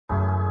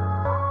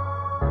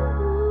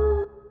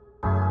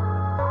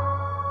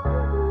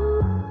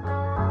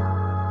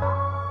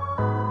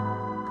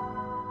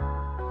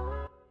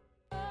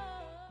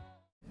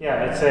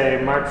Yeah, it's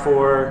a Mark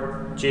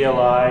IV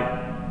GLI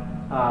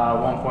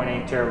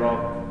 1.8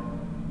 turbo.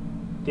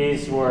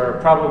 These were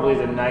probably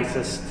the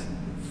nicest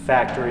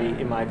factory,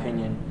 in my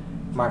opinion,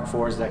 Mark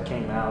IVs that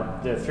came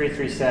out. The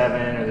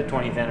 337 or the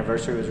 20th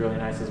anniversary was really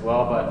nice as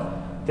well,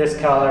 but this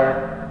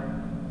color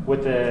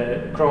with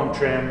the chrome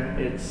trim,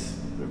 it's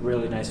a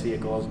really nice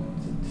vehicle.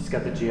 It's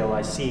got the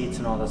GLI seats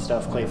and all that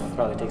stuff. Clayton will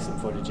probably take some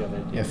footage of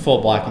it. Yeah,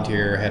 full black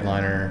interior,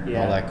 headliner,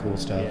 yeah, all that cool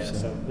stuff. Yeah,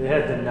 so it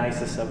had the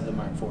nicest of the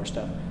Mark IV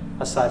stuff,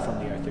 aside from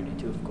the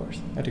R32, of course.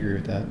 I'd agree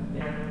with that.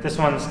 Yeah. This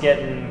one's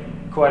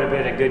getting quite a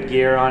bit of good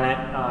gear on it.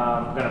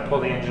 I'm going to pull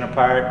the engine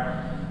apart,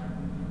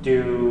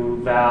 do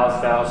valves,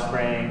 valve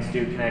springs,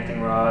 do connecting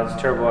rods,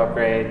 turbo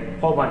upgrade,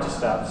 whole bunch of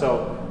stuff.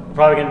 So we're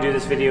probably going to do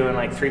this video in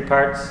like 3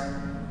 parts.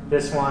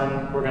 This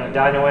one, we're going to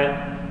dyno it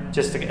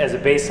just as a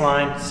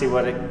baseline, see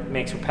what it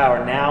makes for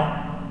power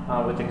now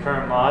with the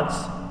current mods.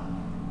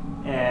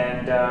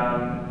 And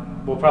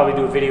we'll probably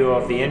do a video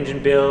of the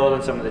engine build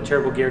and some of the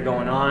turbo gear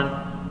going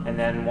on, and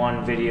then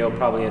one video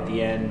probably at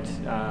the end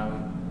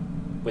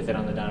with it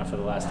on the dyno for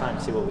the last time,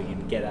 see what we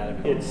can get out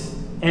of it. It's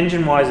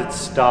engine-wise, it's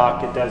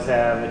stock. It does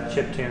have a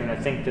chip tune. I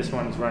think this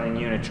one's running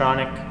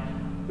Unitronic.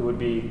 It would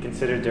be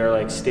considered their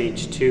like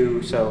stage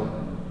 2, so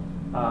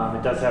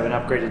it does have an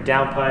upgraded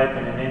downpipe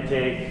and an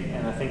intake,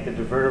 and I think the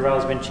diverter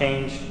valve has been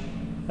changed.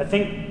 I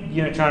think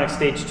Unitronic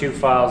stage 2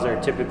 files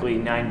are typically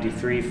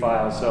 93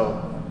 files,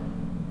 so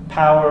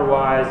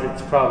power-wise,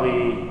 it's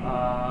probably,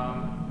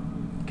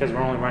 because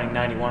we're only running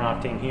 91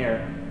 octane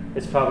here,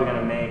 it's probably going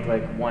to make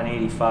like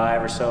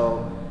 185 or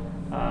so.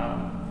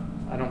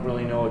 I don't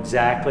really know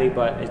exactly,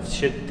 but it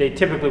should. They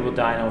typically will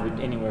dyno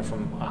anywhere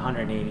from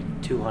 180 to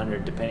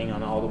 200, depending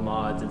on all the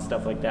mods and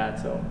stuff like that.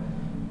 So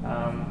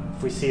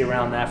if we see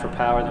around that for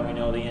power, then we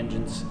know the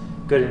engine's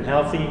good and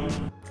healthy.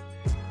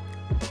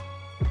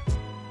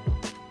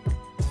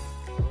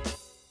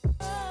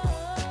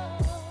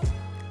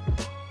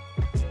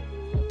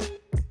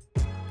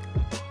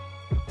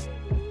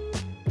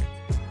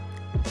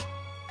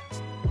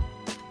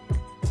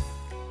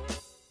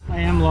 I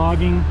am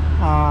logging.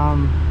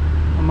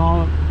 I'm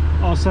all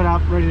set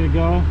up, ready to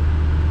go.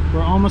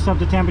 We're almost up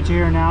to temperature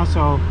here now,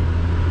 so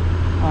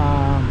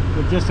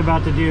we're just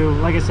about to do,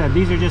 like I said,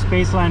 these are just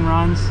baseline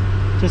runs,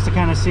 just to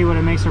kind of see what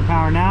it makes for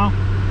power now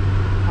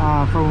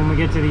for when we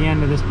get to the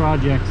end of this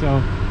project.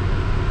 So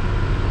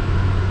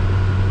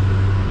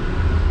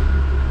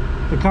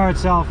the car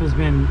itself has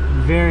been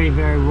very,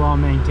 very well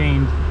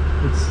maintained.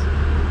 It's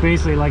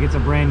basically like it's a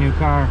brand new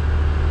car,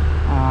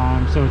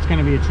 so it's going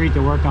to be a treat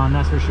to work on,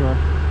 that's for sure.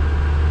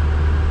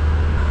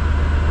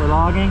 We're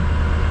logging.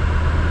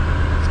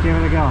 Let's give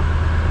it a go.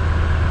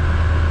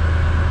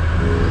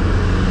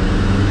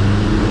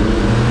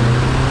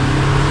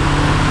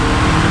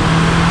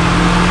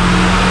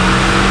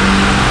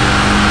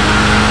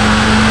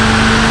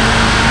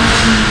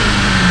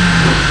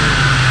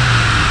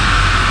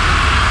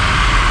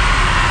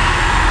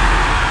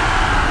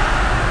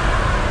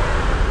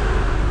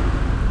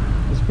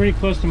 It's pretty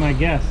close to my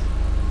guess.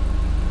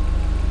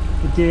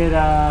 It did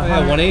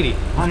 180.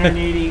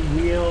 180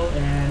 wheel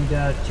and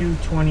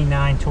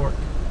 229 torque.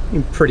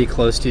 You're pretty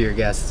close to your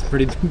guess. It's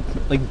pretty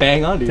like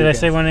bang on to Did I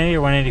say 180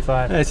 or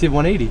 185? I said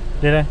 180.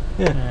 Did I?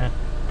 Yeah.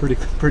 Pretty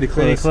close. Pretty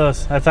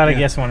close. I thought I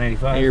guessed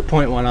 185. Yeah, your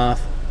point went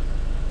off.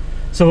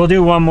 So we'll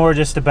do one more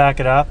just to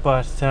back it up,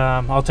 but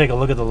I'll take a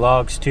look at the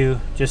logs too,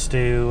 just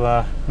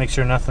to make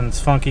sure nothing's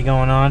funky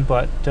going on.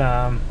 But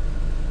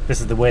this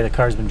is the way the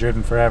car's been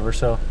driven forever,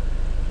 so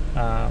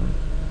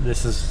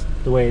this is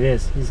the way it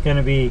is. He's going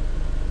to be,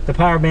 the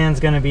power band's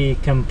going to be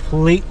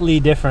completely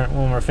different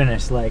when we're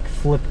finished, like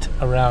flipped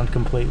around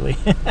completely.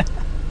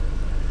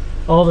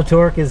 All the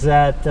torque is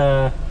at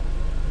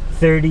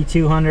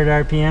 3,200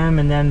 RPM,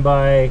 and then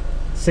by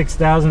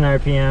 6,000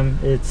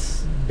 RPM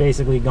it's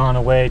basically gone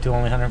away to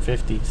only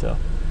 150, so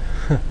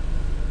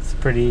it's a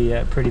pretty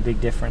big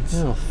difference.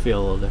 It'll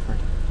feel a little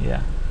different.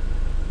 Yeah,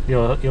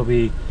 you'll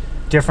be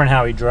different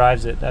how he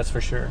drives it, that's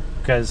for sure,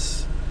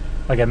 because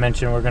like I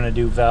mentioned, we're going to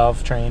do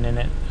valve train in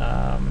it,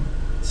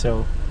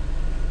 so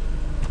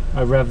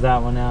I rev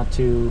that one out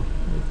to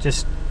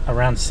just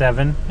around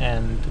 7,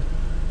 and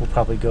we'll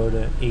probably go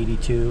to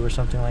 82 or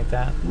something like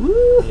that.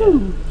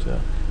 Woohoo! Yeah, so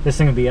this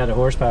thing will be out of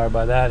horsepower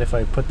by that if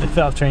I put the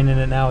valve train in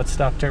it now with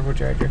stock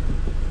turbocharger.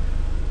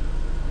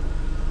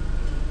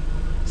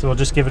 So we'll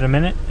just give it a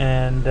minute,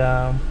 and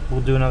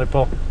we'll do another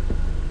pull.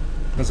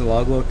 How's the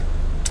log look?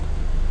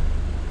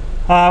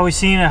 We've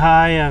seen a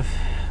high of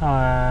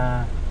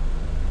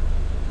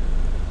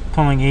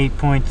pulling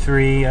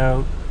 8.3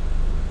 out.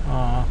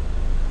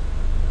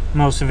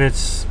 Most of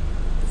it's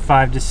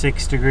 5 to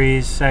 6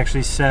 degrees,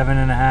 actually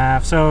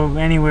 7.5, so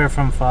anywhere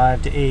from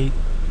 5 to 8.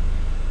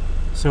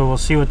 So we'll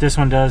see what this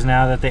one does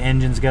now that the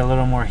engine's got a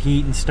little more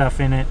heat and stuff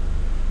in it.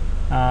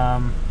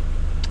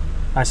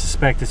 I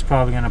suspect it's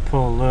probably going to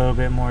pull a little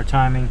bit more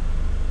timing.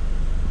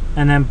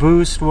 And then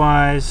boost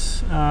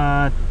wise,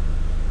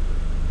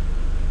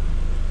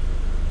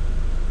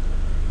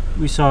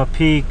 we saw a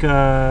peak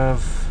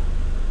of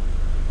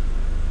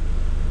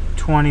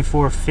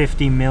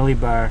 2450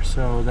 millibar,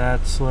 so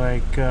that's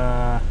like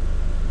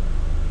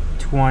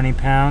 20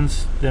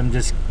 pounds. I'm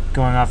just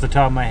going off the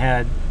top of my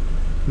head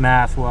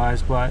math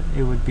wise, but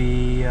it would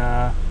be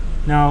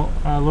no,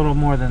 a little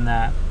more than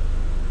that,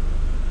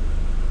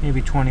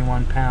 maybe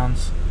 21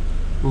 pounds.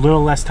 A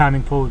little less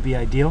timing pull would be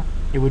ideal.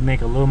 It would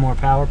make a little more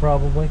power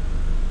probably,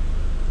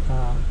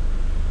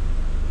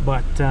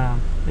 but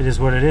it is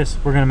what it is.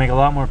 We're gonna make a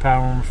lot more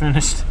power when we're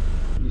finished.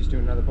 You just do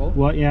another pull?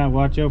 What? Yeah,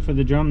 watch out for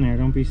the drum there.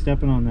 Don't be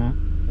stepping on that.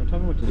 Don't tell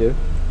me what to do.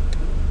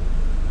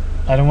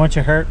 I don't want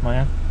you hurt,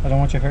 man. I don't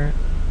want you hurt.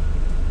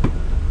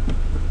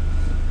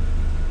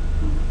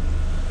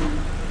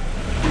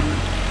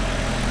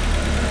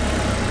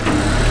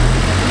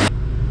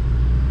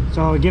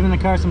 So giving the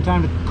car some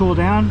time to cool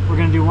down, we're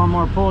gonna do one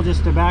more pull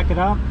just to back it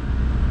up.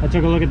 I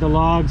took a look at the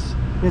logs.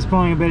 It's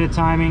pulling a bit of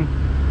timing,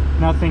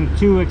 nothing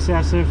too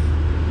excessive.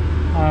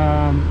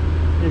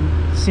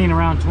 It's seen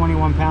around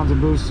 21 pounds of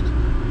boost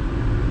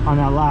on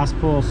that last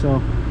pull,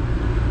 so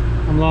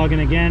I'm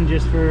logging again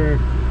just for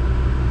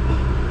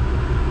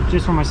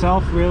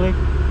myself really,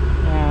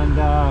 and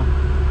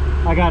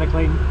I got it,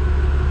 Clayton.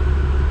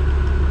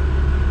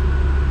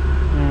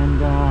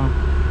 And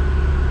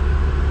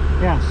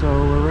yeah, so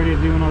we're ready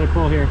to do another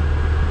pull here.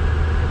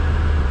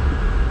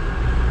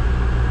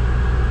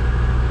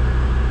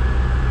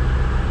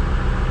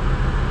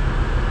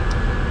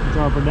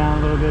 Drop her down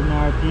a little bit in the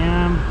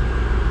RPM.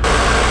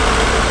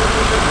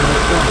 And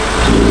let's go.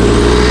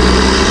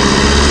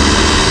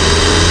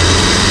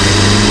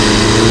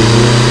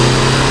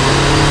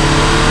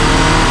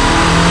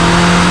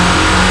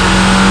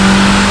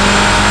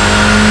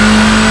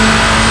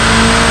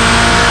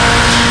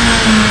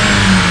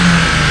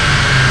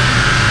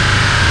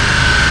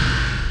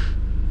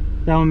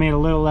 That one made a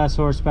little less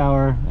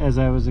horsepower as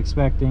I was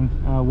expecting.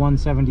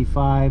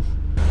 175,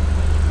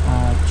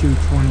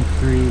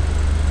 223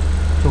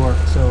 torque.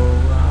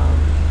 So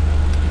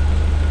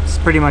it's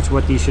pretty much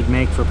what these should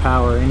make for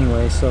power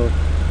anyway. So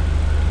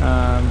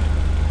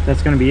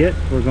that's going to be it.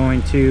 We're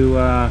going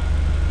to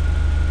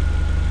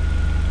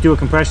do a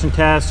compression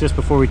test just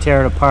before we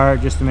tear it apart,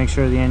 just to make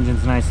sure the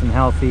engine's nice and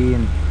healthy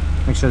and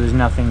make sure there's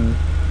nothing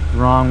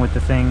wrong with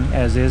the thing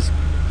as is.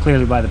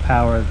 Clearly by the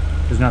power,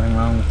 there's nothing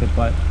wrong with it,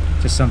 but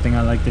just something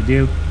I like to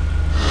do.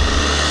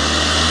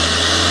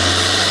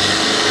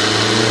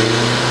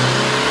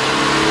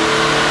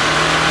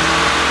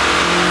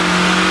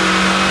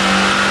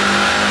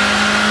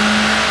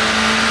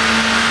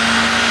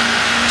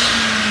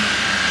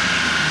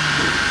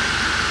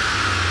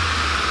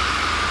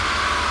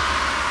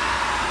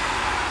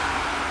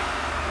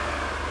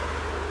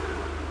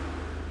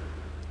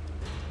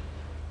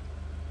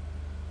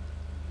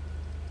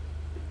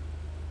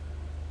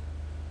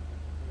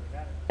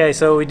 Okay,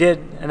 so we did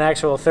an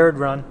actual third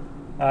run.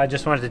 I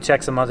just wanted to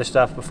check some other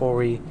stuff before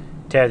we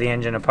tear the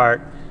engine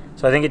apart.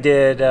 So I think it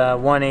did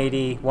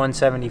 180,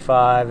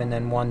 175, and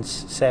then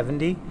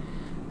 170.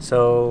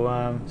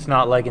 So it's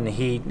not liking the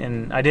heat,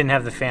 and I didn't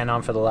have the fan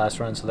on for the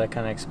last run, so that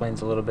kind of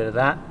explains a little bit of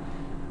that.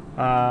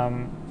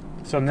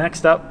 So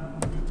next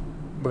up,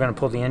 we're going to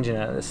pull the engine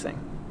out of this thing.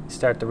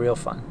 Start the real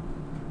fun.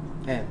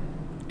 And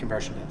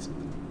compression test.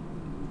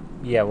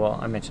 Yeah, well,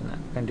 I mentioned that.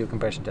 I'm going to do a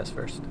compression test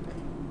first.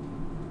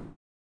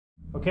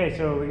 Okay,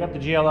 so we got the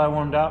GLI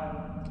warmed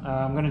up.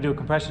 I'm going to do a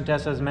compression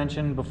test as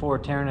mentioned before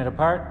tearing it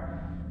apart.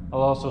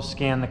 I'll also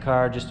scan the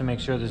car just to make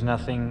sure there's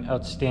nothing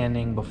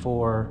outstanding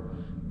before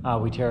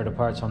we tear it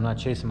apart, so I'm not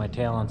chasing my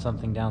tail on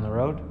something down the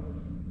road.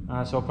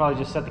 So I'll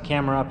probably just set the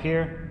camera up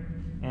here,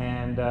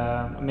 and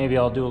maybe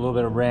I'll do a little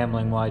bit of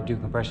rambling while I do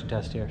compression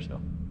test here, so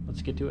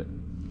let's get to it.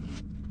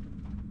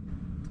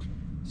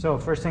 So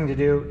first thing to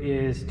do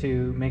is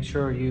to make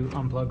sure you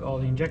unplug all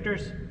the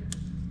injectors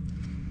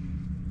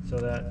so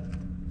that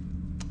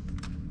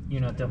you're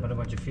not dumping a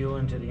bunch of fuel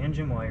into the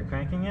engine while you're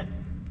cranking it.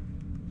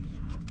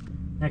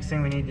 Next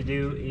thing we need to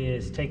do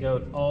is take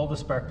out all the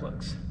spark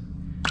plugs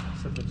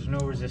so that there's no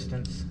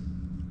resistance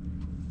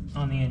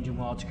on the engine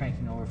while it's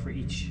cranking over for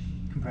each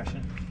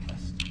compression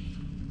test.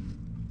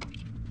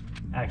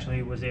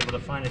 Actually was able to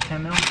find a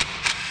 10 mil.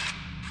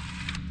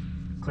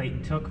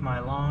 Clayton took my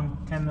long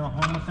 10 mil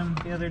home with him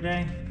the other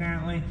day,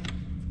 apparently.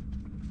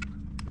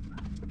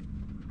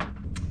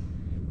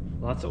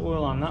 Lots of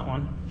oil on that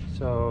one,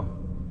 so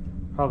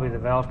probably the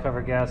valve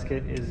cover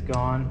gasket is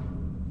gone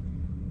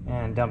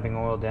and dumping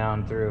oil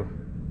down through.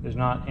 There's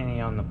not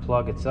any on the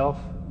plug itself,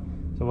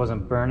 so it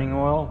wasn't burning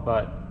oil,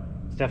 but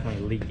it's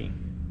definitely leaking.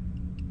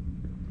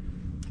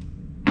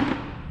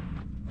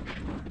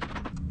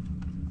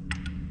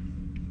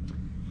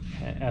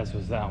 As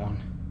was that one.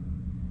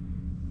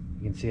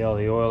 You can see all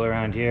the oil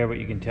around here, but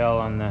you can tell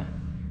on the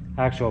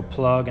actual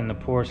plug and the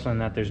porcelain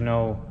that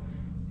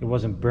it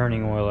wasn't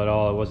burning oil at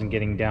all. It wasn't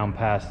getting down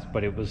past,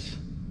 but it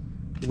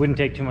wouldn't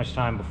take too much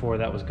time before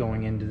that was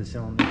going into the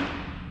cylinder.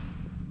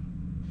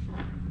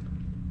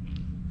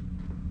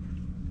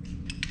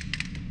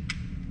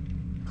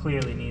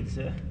 Clearly needs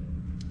a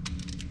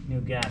new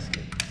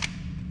gasket.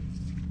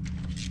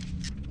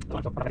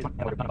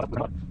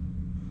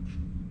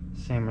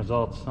 Same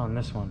results on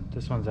this one.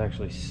 This one's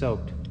actually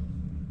soaked.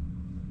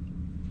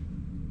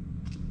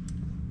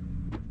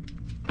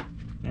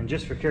 And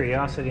just for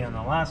curiosity on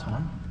the last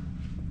one,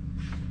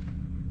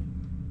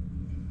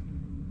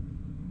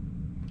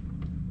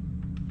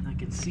 I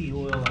can see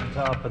oil on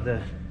top of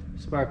the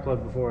spark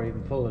plug before I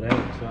even pull it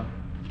out, so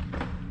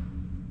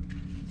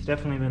it's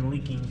definitely been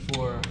leaking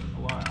for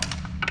a while.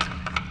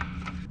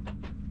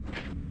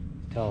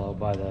 Tell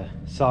by the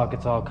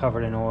socket's all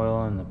covered in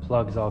oil and the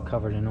plug's all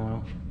covered in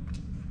oil.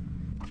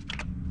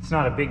 It's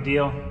not a big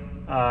deal.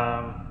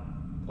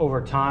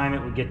 Over time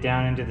it would get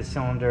down into the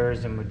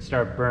cylinders and would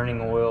start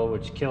burning oil,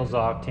 which kills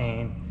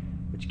octane,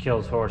 which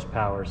kills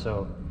horsepower.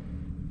 So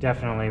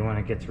definitely when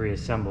it gets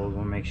reassembled,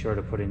 we'll make sure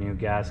to put a new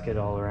gasket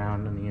all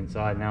around on the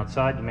inside and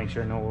outside to make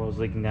sure no oil is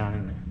leaking down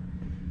in there.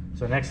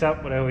 So next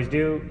up, what I always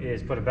do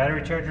is put a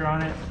battery charger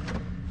on it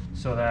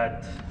so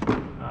that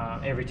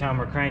every time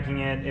we're cranking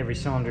it, every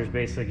cylinder is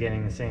basically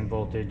getting the same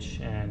voltage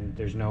and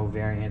there's no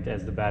variant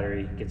as the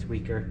battery gets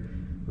weaker.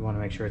 We want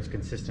to make sure it's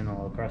consistent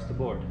all across the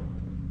board.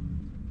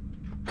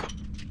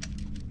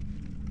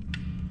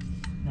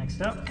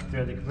 Next up,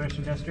 throw the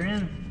compression tester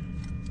in.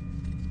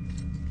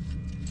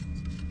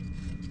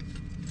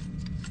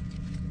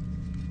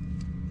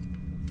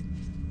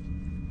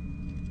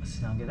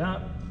 Snug it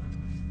up.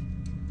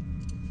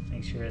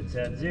 Make sure it's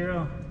at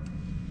 0.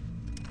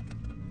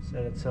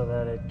 Set it so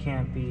that it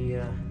can't be,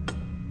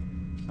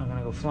 it's not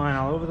gonna go flying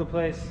all over the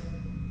place.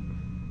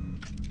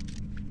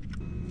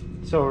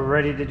 So we're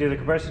ready to do the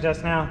compression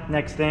test now.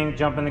 Next thing,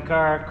 jump in the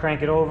car,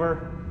 crank it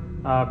over.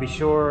 Be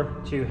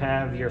sure to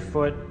have your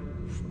foot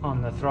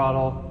on the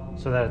throttle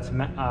so that it's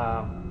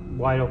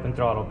wide open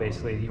throttle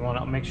basically. You want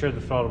to make sure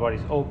the throttle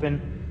body's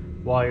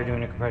open while you're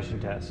doing a compression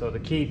test. So the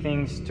key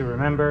things to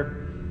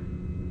remember: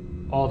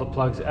 all the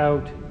plugs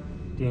out,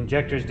 the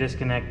injector's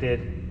disconnected,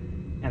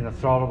 and the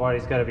throttle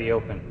body's got to be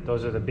open.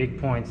 Those are the big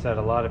points that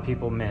a lot of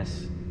people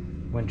miss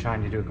when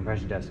trying to do a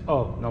compression test.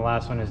 Oh, and the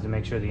last one is to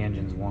make sure the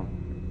engine's warm.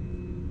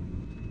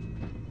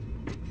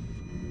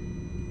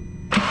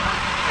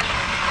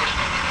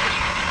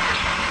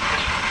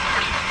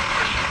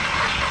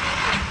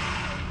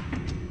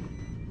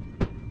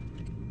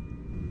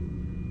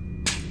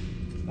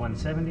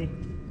 $170.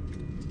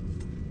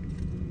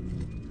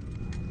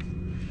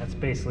 That's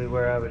basically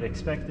where I would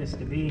expect this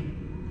to be.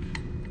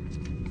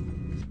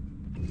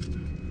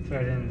 Throw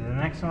it into the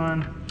next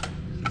one,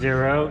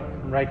 0 out,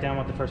 write down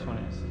what the first one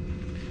is.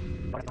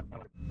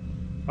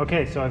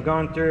 Okay, so I've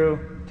gone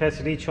through,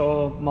 tested each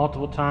hole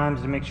multiple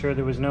times to make sure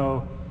there was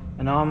no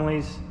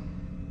anomalies.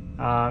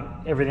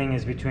 Everything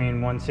is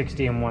between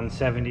 160 and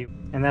 170,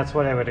 and that's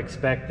what I would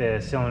expect. The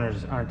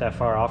cylinders aren't that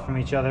far off from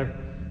each other.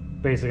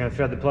 Basically gonna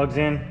thread the plugs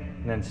in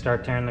and then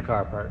start tearing the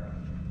car apart.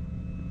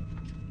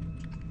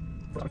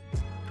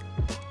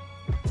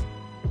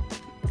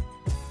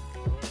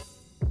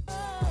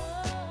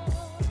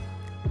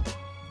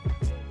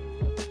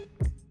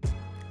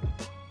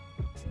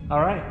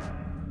 All right,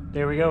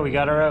 there we go. We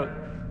got her out,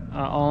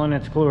 all in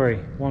its glory.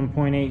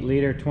 1.8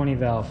 liter, 20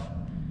 valve.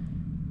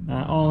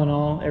 All in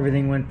all,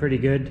 everything went pretty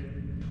good.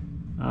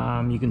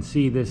 You can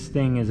see this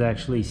thing is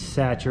actually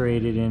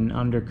saturated in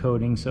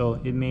undercoating, so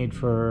it made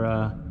for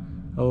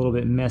a little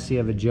bit messy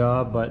of a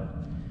job, but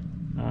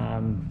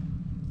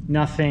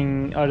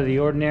nothing out of the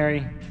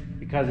ordinary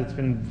because it's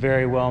been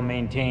very well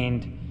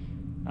maintained.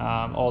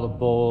 All the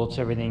bolts,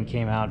 everything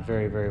came out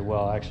very, very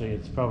well. Actually,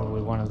 it's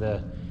probably one of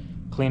the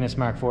cleanest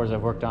Mark IVs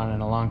I've worked on in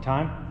a long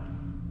time.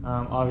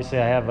 Obviously,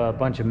 I have a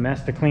bunch of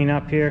mess to clean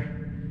up here,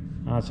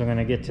 so I'm going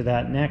to get to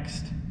that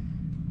next.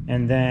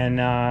 And then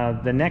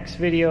the next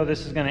video,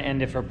 this is going to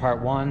end it for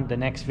part 1. The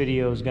next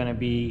video is going to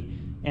be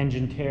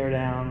engine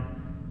teardown,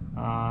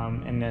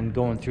 and then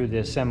going through the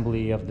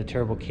assembly of the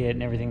turbo kit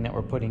and everything that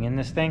we're putting in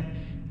this thing.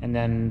 And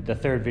then the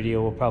third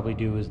video we'll probably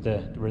do is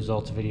the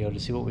results video to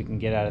see what we can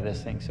get out of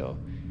this thing. So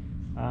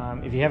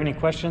if you have any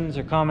questions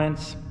or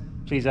comments,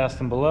 please ask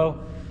them below.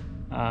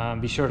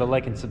 Be sure to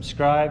like and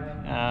subscribe,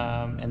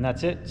 and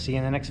that's it. See you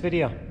in the next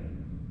video.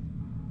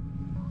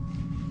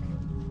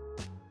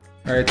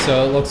 All right,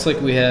 so it looks like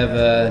we have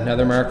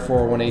another Mark IV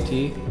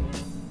 1AT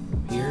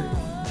here,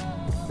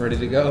 ready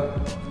to go.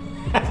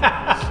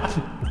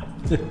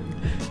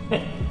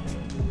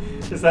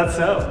 Is that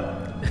so?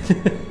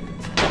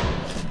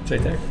 It's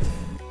right there.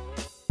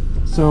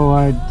 So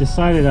I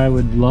decided I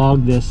would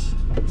log this.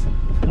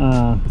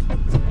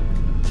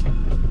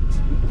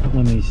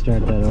 Let me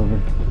start that over.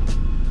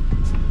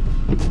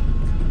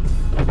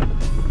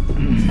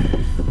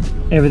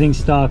 Everything's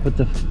stock, but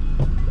the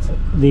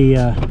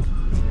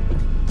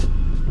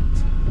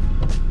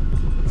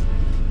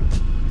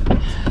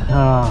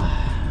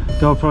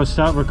GoPro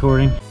stopped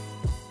recording.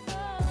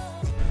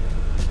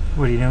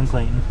 What are you doing,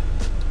 Clayton?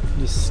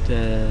 Just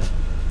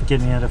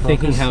getting me out of focus.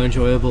 thinking how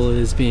enjoyable it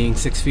is being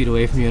 6 feet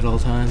away from you at all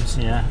times.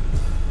 Yeah,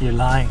 you're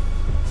lying.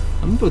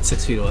 I'm about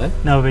 6 feet away.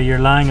 No, but you're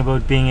lying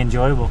about being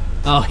enjoyable.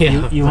 Oh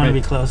yeah, you want to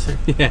be closer.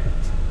 Yeah,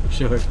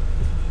 sure.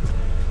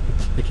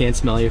 I can't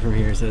smell you from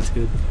here, so that's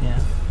good. Yeah.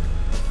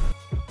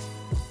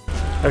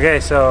 Okay,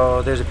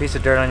 so there's a piece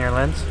of dirt on your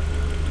lens.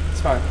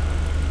 It's fine.